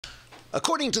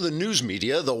According to the news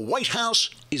media, the White House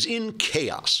is in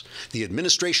chaos. The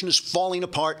administration is falling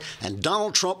apart, and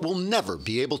Donald Trump will never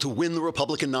be able to win the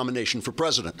Republican nomination for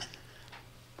president.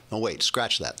 Oh, wait,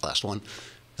 scratch that last one.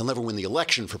 He'll never win the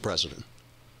election for president.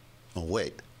 Oh,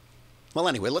 wait. Well,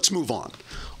 anyway, let's move on.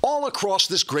 All across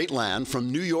this great land,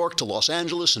 from New York to Los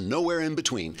Angeles and nowhere in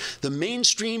between, the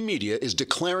mainstream media is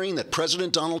declaring that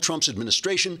President Donald Trump's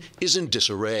administration is in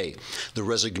disarray. The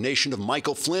resignation of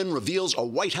Michael Flynn reveals a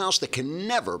White House that can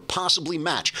never possibly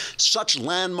match such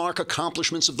landmark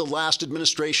accomplishments of the last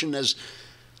administration as...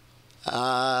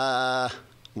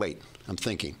 wait, I'm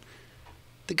thinking.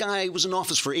 The guy was in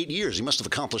office for 8 years. He must have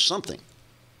accomplished something.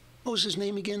 What was his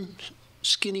name again?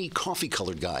 Skinny,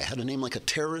 coffee-colored guy. Had a name like a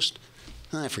terrorist?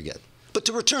 I forget. But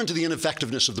to return to the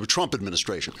ineffectiveness of the Trump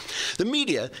administration, the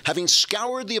media, having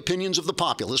scoured the opinions of the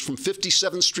populace from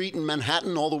 57th Street in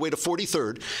Manhattan all the way to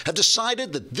 43rd, have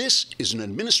decided that this is an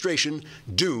administration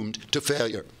doomed to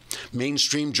failure.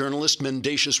 Mainstream journalist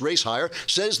Mendacious Racehire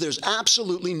says there's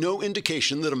absolutely no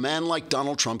indication that a man like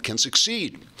Donald Trump can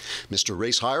succeed. Mr.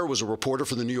 Racehire was a reporter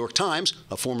for the New York Times,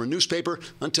 a former newspaper,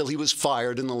 until he was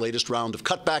fired in the latest round of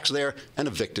cutbacks there and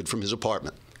evicted from his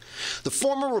apartment. The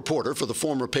former reporter for the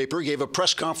former paper gave a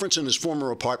press conference in his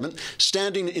former apartment,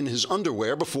 standing in his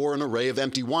underwear before an array of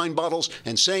empty wine bottles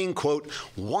and saying, quote,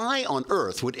 "Why on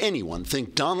earth would anyone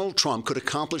think Donald Trump could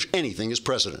accomplish anything as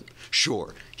president?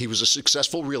 Sure, he was a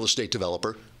successful real estate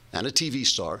developer and a TV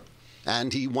star,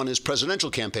 and he won his presidential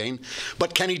campaign.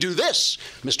 But can he do this?"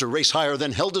 Mr. Racehire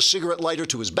then held a cigarette lighter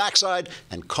to his backside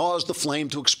and caused the flame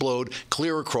to explode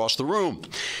clear across the room.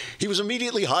 He was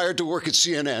immediately hired to work at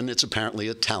CNN. It's apparently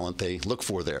a talent they look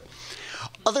for there.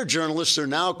 Other journalists are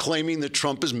now claiming that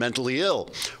Trump is mentally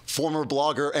ill. Former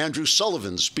blogger Andrew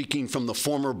Sullivan, speaking from the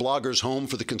former blogger's home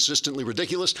for the consistently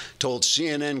ridiculous, told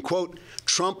CNN, quote,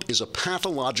 "Trump is a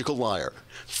pathological liar.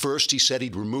 First, he said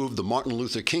he'd removed the Martin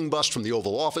Luther King bust from the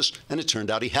Oval Office, and it turned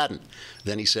out he hadn't.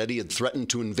 Then he said he had threatened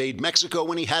to invade Mexico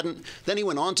when he hadn't. Then he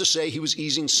went on to say he was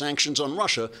easing sanctions on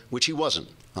Russia, which he wasn't,"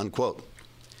 unquote.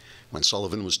 When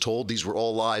Sullivan was told these were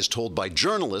all lies told by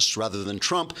journalists rather than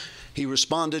Trump, he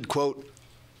responded, quote,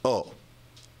 "Oh,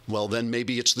 well, then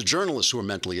maybe it's the journalists who are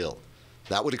mentally ill.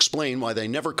 That would explain why they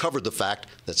never covered the fact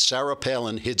that Sarah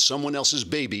Palin hid someone else's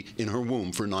baby in her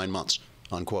womb for 9 months,"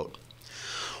 unquote.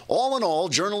 All in all,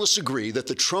 journalists agree that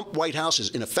the Trump White House is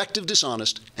ineffective,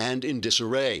 dishonest, and in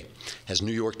disarray. As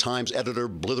New York Times editor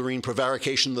Blithering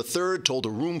Prevarication III told a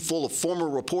room full of former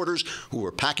reporters who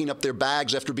were packing up their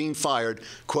bags after being fired,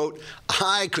 quote,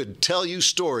 "I could tell you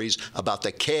stories about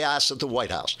the chaos at the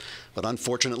White House, but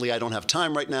unfortunately I don't have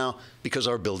time right now because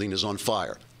our building is on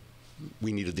fire.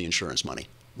 We needed the insurance money.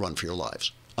 Run for your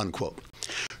lives," unquote.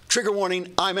 Trigger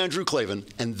warning, I'm Andrew Klavan,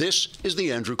 and this is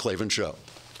The Andrew Klavan Show.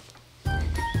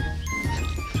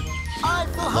 I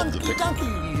feel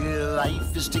hunky-dunky,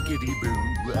 life is tickety-boo.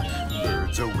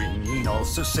 Birds are winging,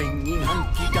 also singing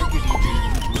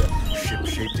hunky-dunky-doo.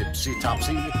 Ship-shape,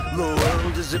 tipsy-topsy, the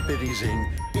world is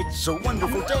zippity-zing. It's a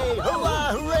wonderful day,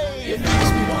 hurrah, hooray! It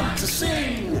makes me want to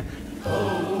sing.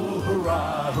 Oh,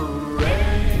 hurrah,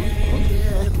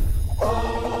 hooray!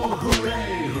 Oh,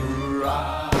 hooray,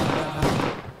 hurrah!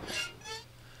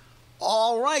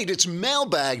 All right, it's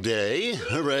Mailbag Day.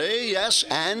 Hooray, yes.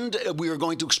 And we are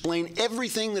going to explain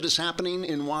everything that is happening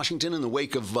in Washington in the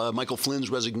wake of Michael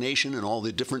Flynn's resignation and all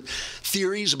the different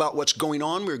theories about what's going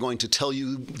on. We're going to tell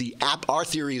you our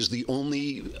theory is the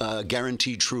only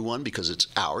guaranteed true one because it's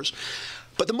ours.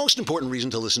 But the most important reason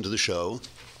to listen to the show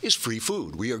is free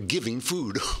food. We are giving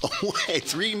food away,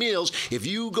 3 meals. If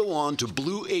you go on to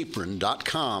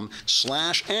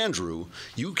blueapron.com/Andrew,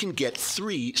 you can get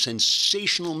 3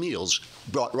 sensational meals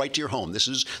brought right to your home. This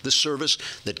is the service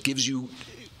that gives you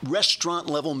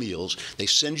restaurant-level meals. They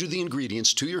send you the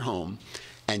ingredients to your home,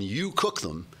 and you cook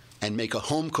them and make a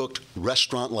home-cooked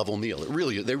restaurant-level meal.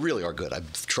 They really are good.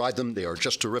 I've tried them. They are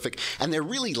just terrific. And they're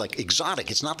really, like, exotic.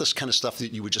 It's not this kind of stuff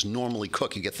that you would just normally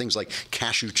cook. You get things like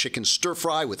cashew chicken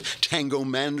stir-fry with tango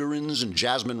mandarins and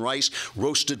jasmine rice,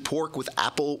 roasted pork with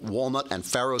apple, walnut, and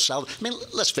farro salad. I mean,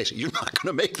 let's face it, you're not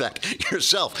going to make that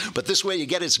yourself. But this way you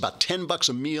get it. It's about $10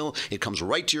 a meal. It comes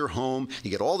right to your home. You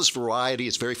get all this variety.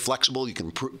 It's very flexible. You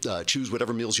can choose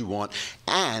whatever meals you want.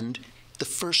 And the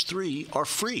first 3 are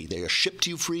free. They are shipped to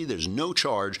you free. There's no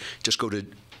charge. Just go to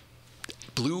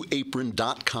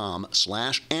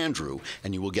blueapron.com/Andrew,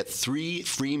 and you will get 3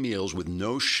 free meals with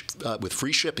with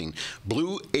free shipping.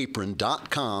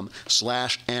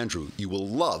 Blueapron.com/Andrew. You will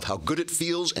love how good it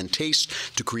feels and tastes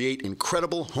to create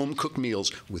incredible home-cooked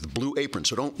meals with Blue Apron.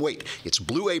 So don't wait. It's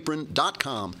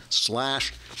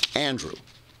blueapron.com/Andrew.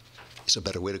 It's a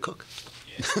better way to cook.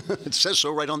 It says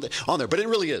so right on there, but it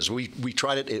really is. We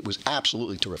tried it. It was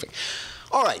absolutely terrific.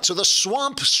 All right, so the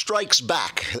swamp strikes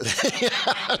back.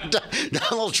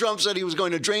 Donald Trump said he was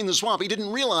going to drain the swamp. He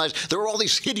didn't realize there were all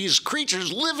these hideous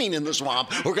creatures living in the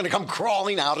swamp who were going to come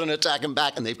crawling out and attack him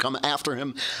back, and they've come after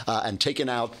him and taken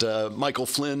out Michael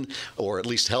Flynn, or at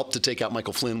least helped to take out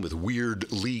Michael Flynn with weird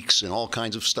leaks and all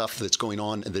kinds of stuff that's going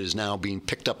on that is now being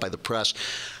picked up by the press.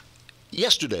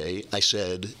 Yesterday, I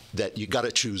said that you got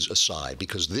to choose a side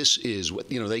because this is what,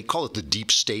 they call it the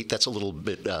deep state. That's a little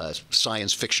bit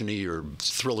science fiction-y or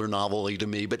thriller novel-y to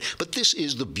me. But this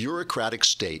is the bureaucratic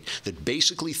state that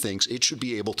basically thinks it should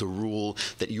be able to rule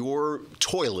that your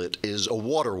toilet is a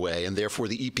waterway and therefore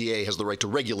the EPA has the right to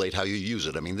regulate how you use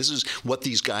it. I mean, this is what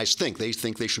these guys think. They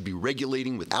think they should be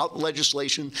regulating without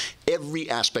legislation every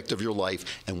aspect of your life.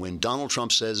 And when Donald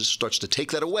Trump starts to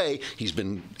take that away, he's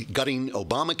been gutting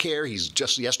Obamacare.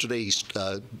 Just yesterday, he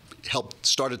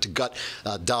started to gut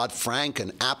Dodd-Frank,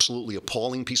 an absolutely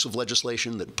appalling piece of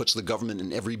legislation that puts the government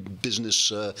in every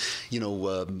business,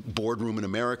 boardroom in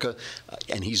America.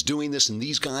 And he's doing this, and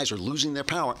these guys are losing their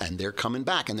power, and they're coming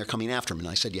back, and they're coming after him. And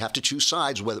I said, you have to choose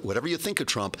sides. Whatever you think of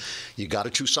Trump, you got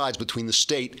to choose sides between the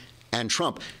state and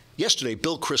Trump. Yesterday,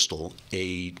 Bill Kristol,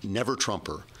 a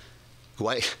never-Trumper, who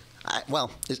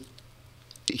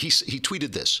he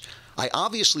tweeted this. I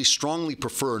obviously strongly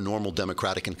prefer normal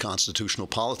democratic and constitutional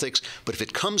politics, but if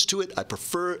it comes to it, I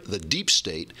prefer the deep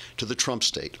state to the Trump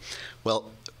state.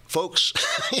 Well, folks,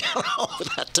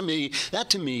 that to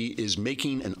me is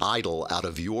making an idol out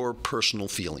of your personal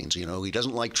feelings. He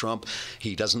doesn't like Trump.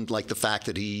 He doesn't like the fact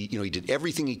that he did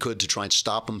everything he could to try and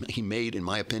stop him. He made, in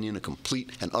my opinion, a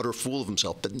complete and utter fool of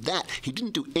himself. But he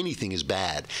didn't do anything as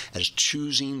bad as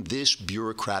choosing this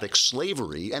bureaucratic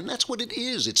slavery. And that's what it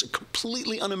is. It's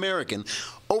completely un-American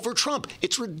over Trump.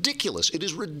 It's ridiculous. It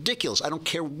is ridiculous. I don't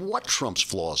care what Trump's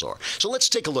flaws are. So let's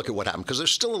take a look at what happened, because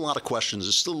there's still a lot of questions.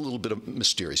 There's still a little bit of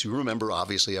mysterious. You remember,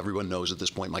 obviously, everyone knows at this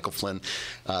point, Michael Flynn,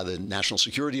 the national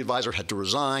security advisor, had to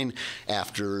resign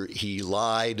after he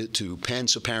lied to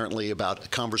Pence, apparently,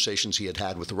 about conversations he had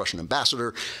had with the Russian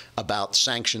ambassador about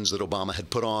sanctions that Obama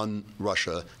had put on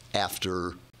Russia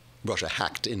after Russia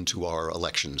hacked into our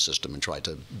election system and tried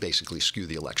to basically skew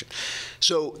the election.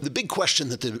 So the big question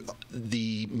that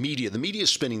the media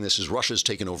is spinning this is Russia's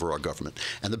taken over our government.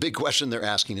 And the big question they're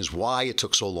asking is why it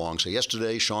took so long. So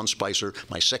yesterday, Sean Spicer,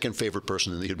 my second favorite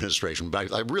person in the administration,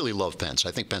 but I really love Pence.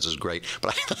 I think Pence is great.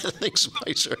 But I think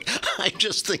Spicer, I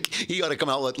just think he ought to come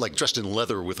out like dressed in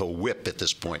leather with a whip at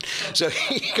this point. So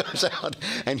he comes out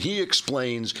and he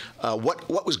explains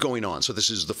what was going on. So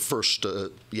this is the first,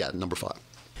 number 5.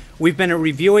 We've been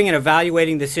reviewing and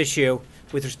evaluating this issue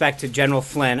with respect to General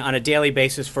Flynn on a daily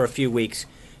basis for a few weeks,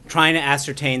 trying to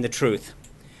ascertain the truth.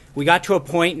 We got to a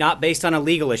point not based on a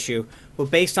legal issue, but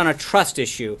based on a trust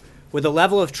issue, where the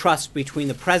level of trust between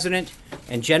the President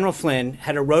and General Flynn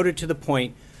had eroded to the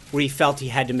point where he felt he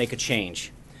had to make a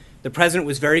change. The President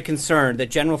was very concerned that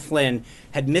General Flynn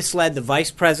had misled the Vice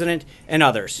President and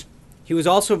others. He was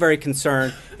also very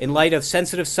concerned, in light of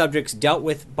sensitive subjects dealt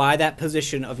with by that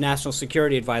position of national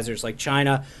security advisors like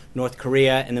China, North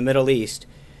Korea, and the Middle East,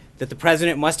 that the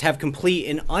President must have complete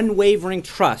and unwavering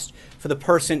trust for the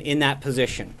person in that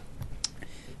position.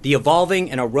 The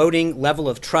evolving and eroding level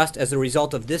of trust as a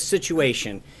result of this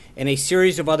situation and a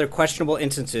series of other questionable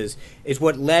instances is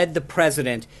what led the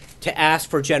President to ask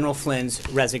for General Flynn's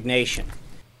resignation.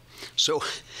 So,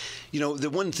 the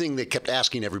one thing they kept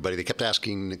asking everybody, they kept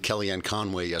asking Kellyanne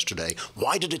Conway yesterday,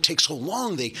 why did it take so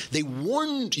long? They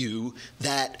warned you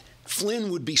that Flynn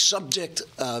would be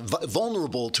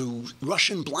vulnerable to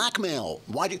Russian blackmail.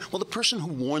 Well, the person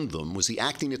who warned them was the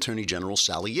acting Attorney General,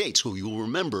 Sally Yates, who you'll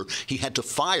remember he had to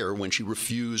fire when she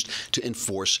refused to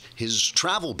enforce his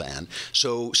travel ban.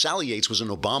 So Sally Yates was an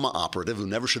Obama operative who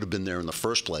never should have been there in the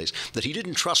first place. That he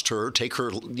didn't trust her, take her,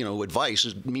 advice,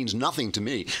 it means nothing to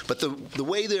me. But the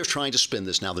way they're trying to spin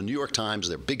this now, the New York Times,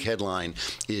 their big headline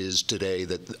is today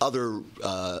that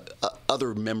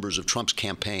other members of Trump's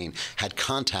campaign had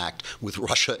contact with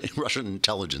Russian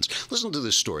intelligence. Listen to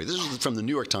this story. This is from the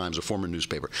New York Times, a former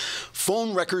newspaper.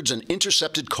 Phone records and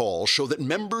intercepted calls show that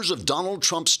members of Donald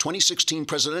Trump's 2016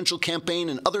 presidential campaign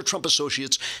and other Trump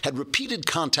associates had repeated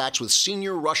contacts with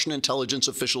senior Russian intelligence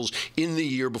officials in the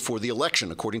year before the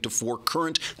election, according to 4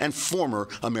 current and former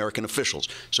American officials.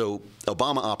 So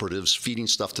Obama operatives feeding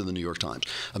stuff to the New York Times.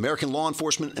 American law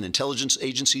enforcement and intelligence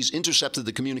agencies intercepted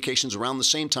the communications around the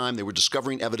same time they were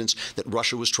discovering evidence that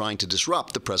Russia was trying to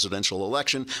disrupt the president's presidential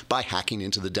election by hacking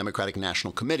into the Democratic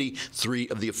National Committee, 3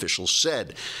 of the officials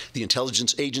said. The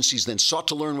intelligence agencies then sought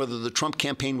to learn whether the Trump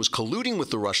campaign was colluding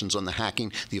with the Russians on the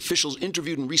hacking. The officials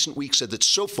interviewed in recent weeks said that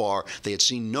so far they had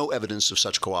seen no evidence of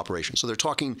such cooperation. So they're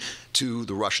talking to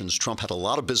the Russians. Trump had a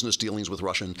lot of business dealings with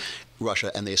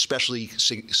Russia, and they especially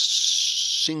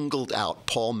singled out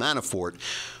Paul Manafort,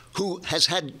 who has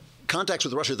had contacts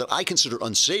with Russia that I consider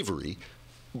unsavory,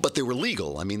 but they were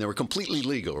legal. I mean, they were completely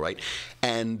legal, right?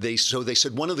 And they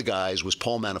said one of the guys was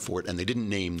Paul Manafort, and they didn't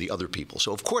name the other people.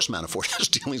 So of course Manafort has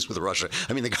dealings with Russia.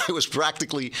 I mean, the guy was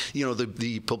practically,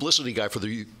 the publicity guy for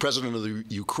the president of the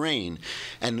Ukraine,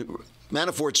 and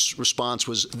Manafort's response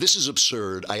was, "This is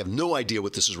absurd. I have no idea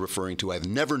what this is referring to. I have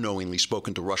never knowingly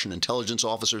spoken to Russian intelligence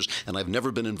officers, and I've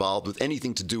never been involved with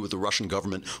anything to do with the Russian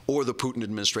government or the Putin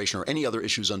administration or any other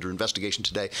issues under investigation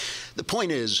today." The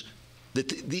point is that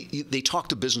they talk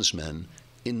to businessmen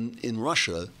in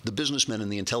Russia. The businessmen and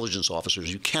the intelligence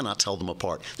officers, you cannot tell them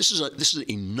apart. This is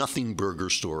a nothing burger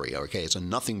story. Okay, it's a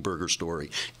nothing burger story.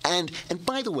 And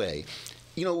by the way,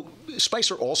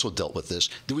 Spicer also dealt with this.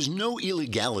 There was no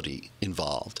illegality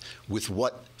involved with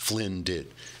what Flynn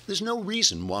did. There's no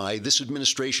reason why this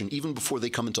administration, even before they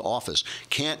come into office,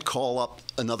 can't call up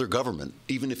another government,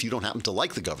 even if you don't happen to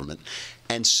like the government,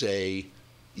 and say,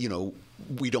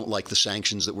 we don't like the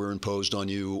sanctions that were imposed on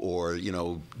you, or,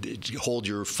 hold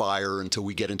your fire until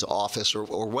we get into office,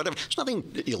 or whatever. There's nothing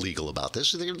illegal about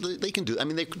this. They can do. I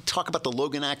mean, they talk about the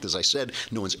Logan Act. As I said,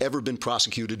 no one's ever been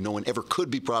prosecuted. No one ever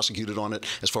could be prosecuted on it,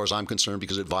 as far as I'm concerned,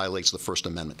 because it violates the First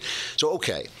Amendment. So,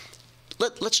 okay,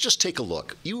 let's just take a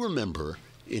look. You remember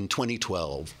in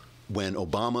 2012, when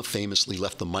Obama famously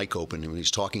left the mic open and he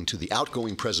was talking to the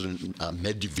outgoing president,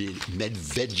 Medvedev,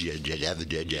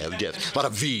 a lot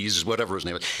of V's, whatever his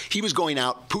name is. He was going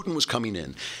out, Putin was coming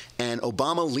in, and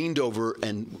Obama leaned over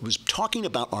and was talking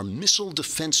about our missile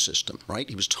defense system, right?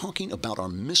 He was talking about our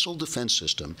missile defense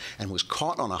system and was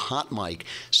caught on a hot mic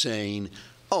saying,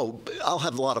 "Oh, I'll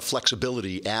have a lot of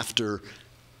flexibility after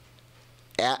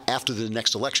the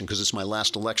next election, because it's my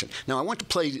last election." Now, I want to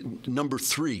play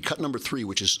cut number 3,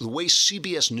 which is the way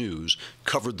CBS News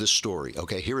covered this story.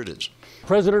 Okay, here it is.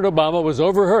 President Obama was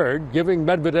overheard giving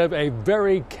Medvedev a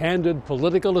very candid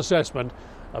political assessment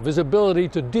of his ability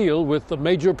to deal with the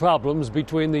major problems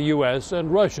between the U.S.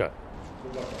 and Russia.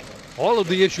 All of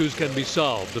the issues can be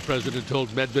solved, the president told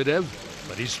Medvedev,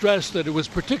 but he stressed that it was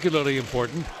particularly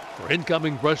important for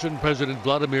incoming Russian President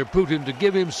Vladimir Putin to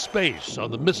give him space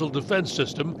on the missile defense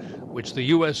system, which the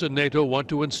U.S. and NATO want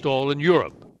to install in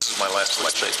Europe. This is my last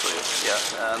election. Yeah,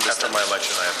 after my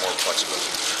election, I have more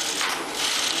flexibility.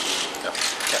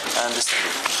 Yeah, I understand.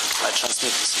 I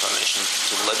transmit this information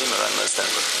to Vladimir and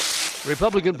stand with me.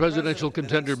 Republican presidential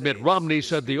contender Mitt Romney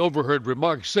said the overheard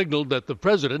remarks signaled that the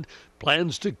president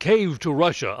plans to cave to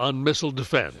Russia on missile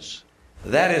defense.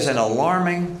 That is an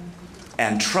alarming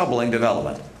and troubling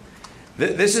development.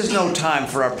 This is no time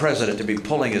for our president to be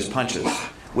pulling his punches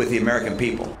with the American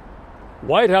people.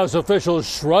 White House officials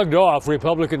shrugged off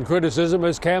Republican criticism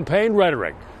as campaign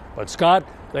rhetoric. But, Scott,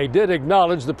 they did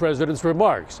acknowledge the president's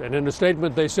remarks. And in a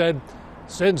statement they said,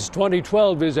 since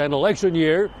 2012 is an election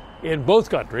year in both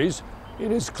countries,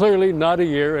 it is clearly not a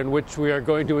year in which we are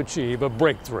going to achieve a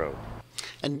breakthrough.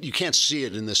 And you can't see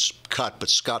it in this cut, but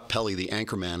Scott Pelley, the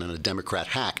anchorman and a Democrat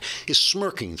hack, is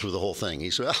smirking through the whole thing.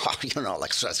 He's,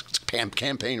 like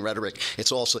campaign rhetoric.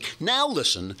 It's also now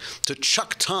listen to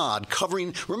Chuck Todd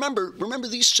covering. Remember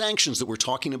these sanctions that we're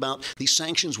talking about. These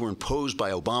sanctions were imposed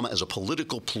by Obama as a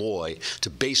political ploy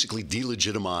to basically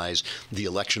delegitimize the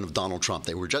election of Donald Trump.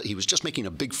 He was just making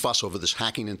a big fuss over this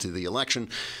hacking into the election.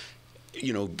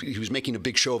 He was making a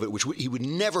big show of it, which he would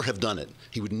never have done it.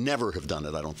 He would never have done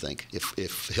it, I don't think,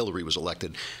 if Hillary was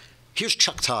elected. Here's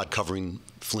Chuck Todd covering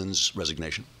Flynn's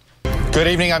resignation. Good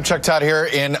evening. I'm Chuck Todd here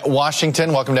in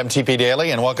Washington. Welcome to MTP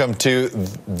Daily, and welcome to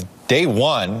day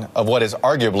one of what is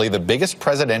arguably the biggest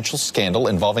presidential scandal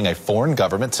involving a foreign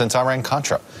government since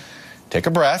Iran-Contra. Take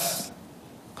a breath.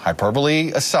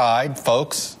 Hyperbole aside,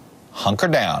 folks, hunker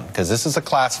down, because this is a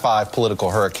Class 5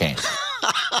 political hurricane.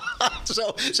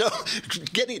 So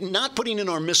not putting in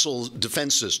our missile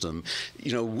defense system,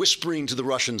 whispering to the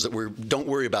Russians that don't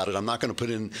worry about it, I'm not going to put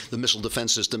in the missile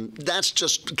defense system, that's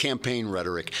just campaign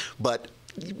rhetoric. But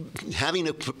having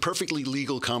a perfectly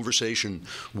legal conversation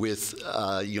with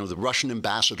the Russian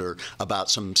ambassador about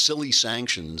some silly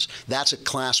sanctions, that's a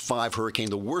Class 5 hurricane.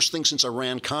 The worst thing since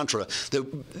Iran-Contra.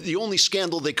 The only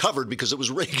scandal they covered, because it was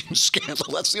Reagan's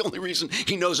scandal. That's the only reason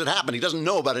he knows it happened. He doesn't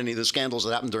know about any of the scandals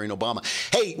that happened during Obama.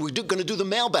 Hey, we're going to do the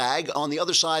mailbag on the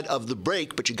other side of the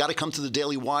break, but you got to come to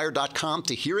thedailywire.com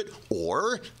to hear it,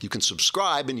 or you can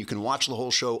subscribe and you can watch the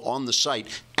whole show on the site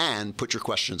and put your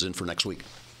questions in for next week.